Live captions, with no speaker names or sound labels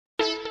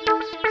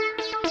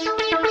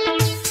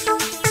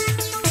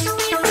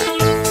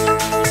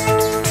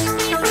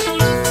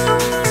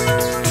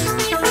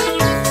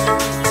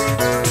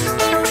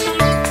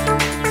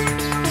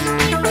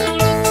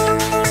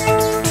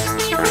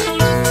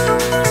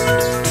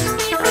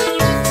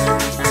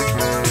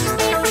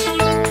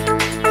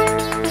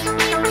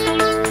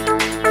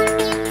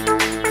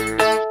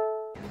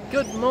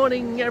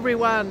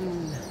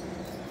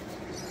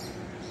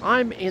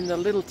I'm in the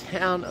little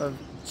town of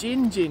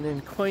Gingin in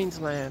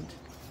Queensland,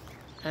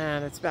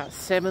 and it's about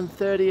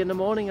 7:30 in the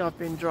morning. I've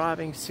been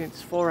driving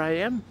since 4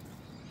 AM.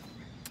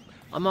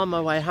 I'm on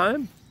my way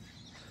home,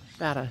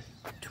 about a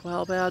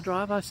 12-hour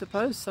drive, I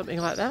suppose, something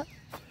like that.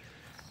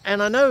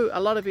 And I know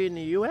a lot of you in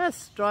the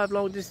US drive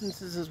long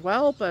distances as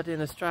well, but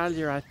in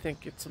Australia I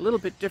think it's a little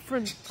bit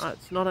different.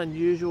 It's not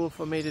unusual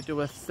for me to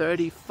do a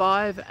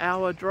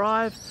 35-hour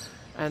drive,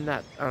 and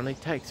that only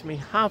takes me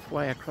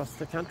halfway across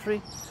the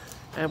country.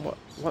 And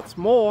what's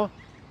more,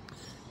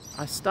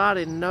 I start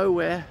in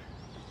nowhere,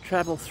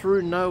 travel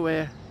through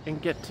nowhere,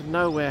 and get to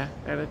nowhere,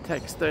 and it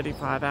takes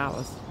 35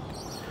 hours.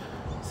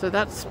 So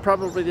that's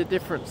probably the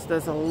difference.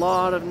 There's a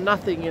lot of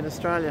nothing in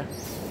Australia.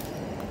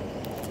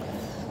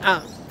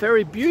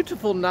 Very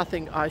beautiful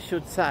nothing, I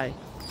should say.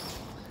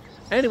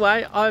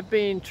 Anyway, I've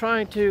been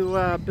trying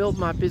to build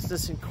my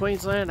business in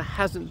Queensland. It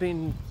hasn't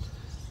been,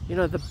 you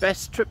know, the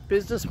best trip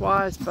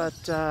business-wise,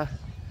 but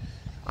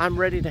I'm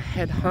ready to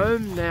head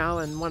home now,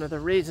 and one of the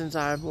reasons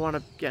I want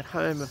to get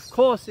home, of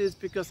course, is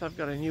because I've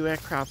got a new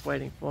aircraft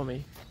waiting for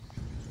me.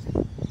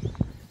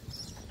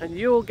 And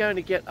you're going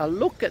to get a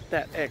look at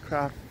that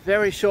aircraft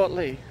very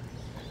shortly.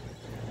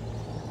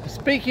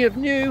 Speaking of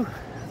new,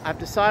 I've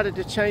decided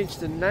to change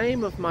the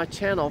name of my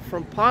channel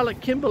from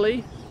Pilot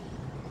Kimberly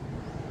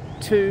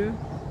to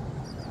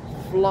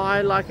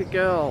Fly Like a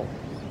Girl.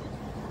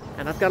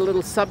 And I've got a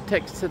little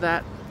subtext to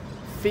that: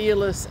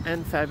 fearless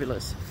and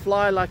fabulous.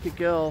 Fly like a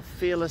girl,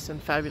 fearless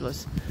and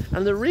fabulous.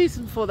 And the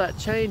reason for that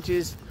change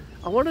is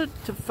I wanted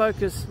to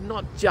focus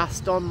not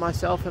just on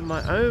myself and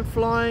my own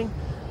flying,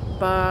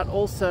 but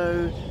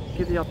also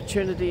give the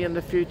opportunity in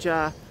the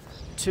future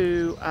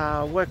to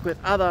work with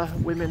other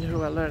women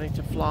who are learning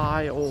to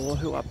fly or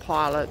who are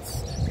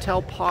pilots,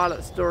 tell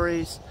pilot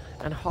stories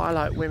and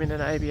highlight women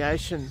in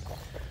aviation.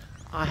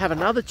 I have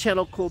another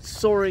channel called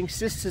Soaring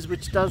Sisters,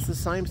 which does the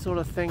same sort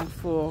of thing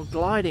for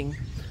gliding,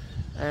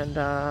 and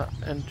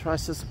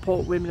tries to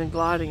support women in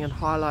gliding and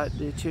highlight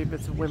the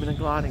achievements of women in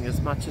gliding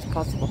as much as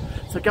possible.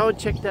 So go and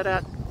check that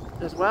out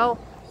as well.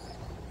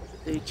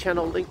 The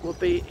channel link will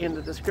be in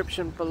the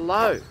description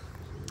below.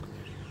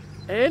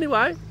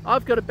 Anyway,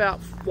 I've got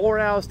about 4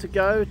 hours to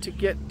go to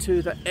get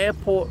to the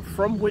airport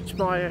from which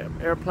my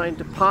airplane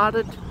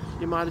departed.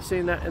 You might have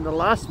seen that in the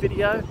last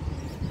video,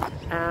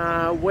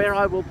 where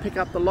I will pick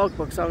up the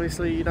logbooks.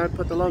 Obviously you don't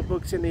put the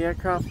logbooks in the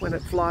aircraft when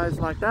it flies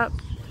like that,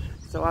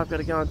 so I've got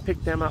to go and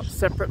pick them up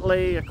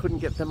separately. I couldn't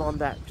get them on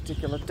that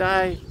particular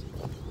day.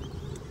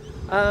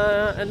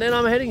 And then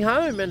I'm heading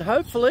home, and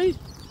hopefully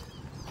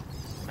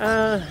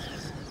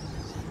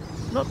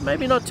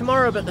maybe not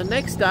tomorrow, but the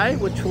next day,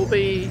 which will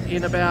be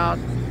in about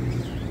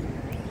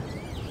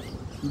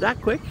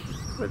that quick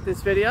with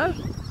this video,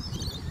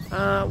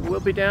 we'll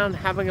be down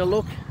having a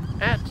look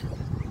at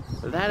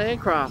that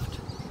aircraft.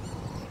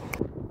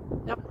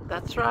 Yep,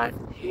 that's right,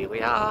 here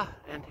we are,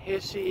 and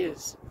here she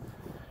is.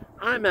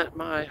 I'm at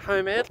my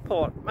home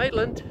airport,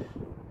 Maitland,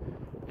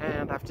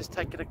 and I've just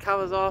taken the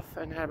covers off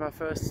and had my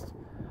first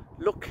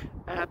look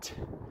at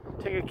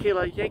Tango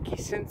Kilo Yankee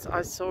since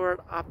I saw it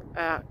up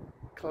at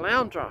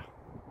Caloundra.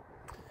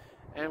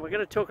 And we're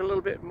going to talk a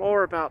little bit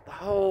more about the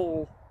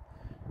whole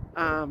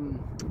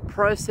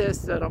process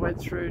that I went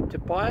through to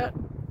buy it.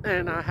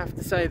 And I have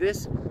to say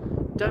this: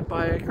 don't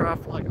buy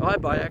aircraft like I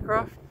buy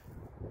aircraft,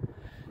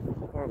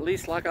 or at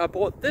least like I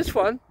bought this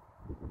one,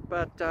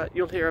 but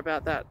you'll hear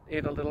about that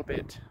in a little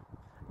bit.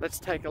 Let's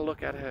take a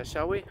look at her,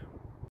 shall we?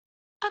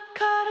 I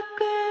caught a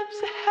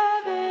glimpse of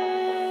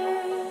heaven.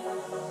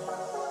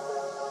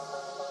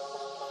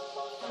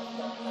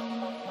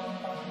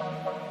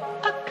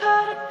 I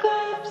caught a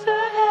glimpse of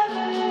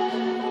heaven.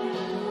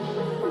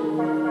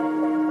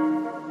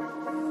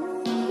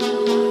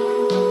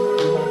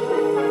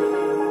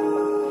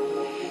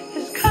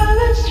 As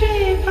colors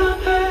stream from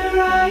her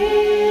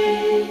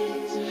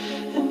eyes,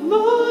 and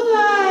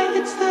moonlight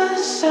hits the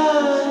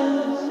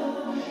sun,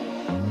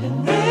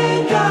 and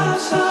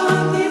raindrops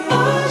on the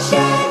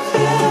ocean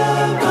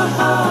fill my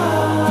heart.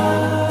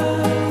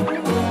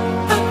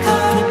 I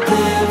caught a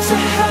glimpse of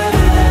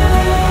heaven.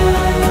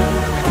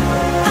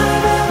 I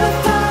never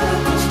thought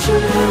it was true.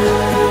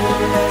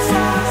 I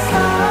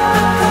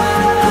caught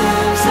a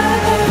glimpse of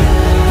heaven,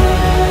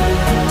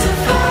 to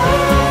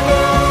find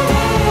it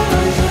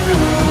was you.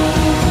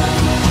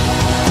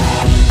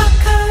 I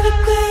caught a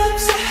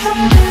glimpse of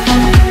heaven.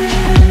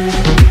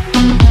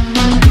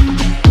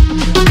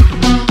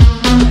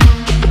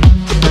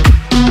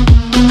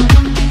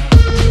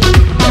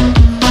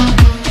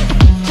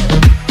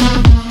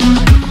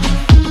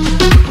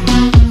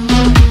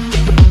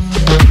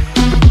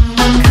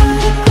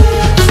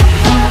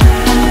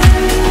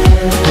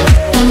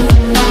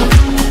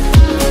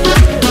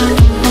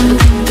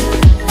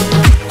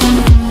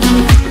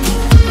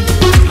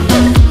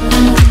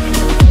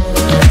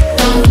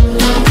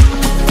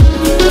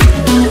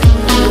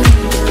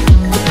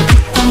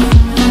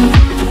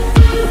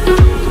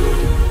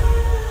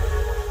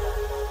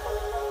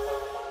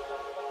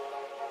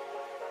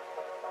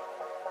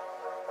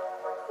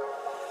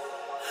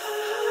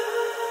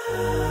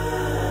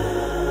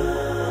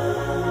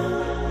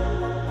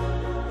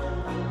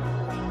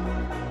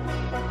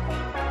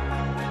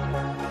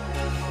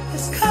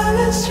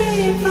 Colors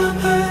stream from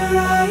her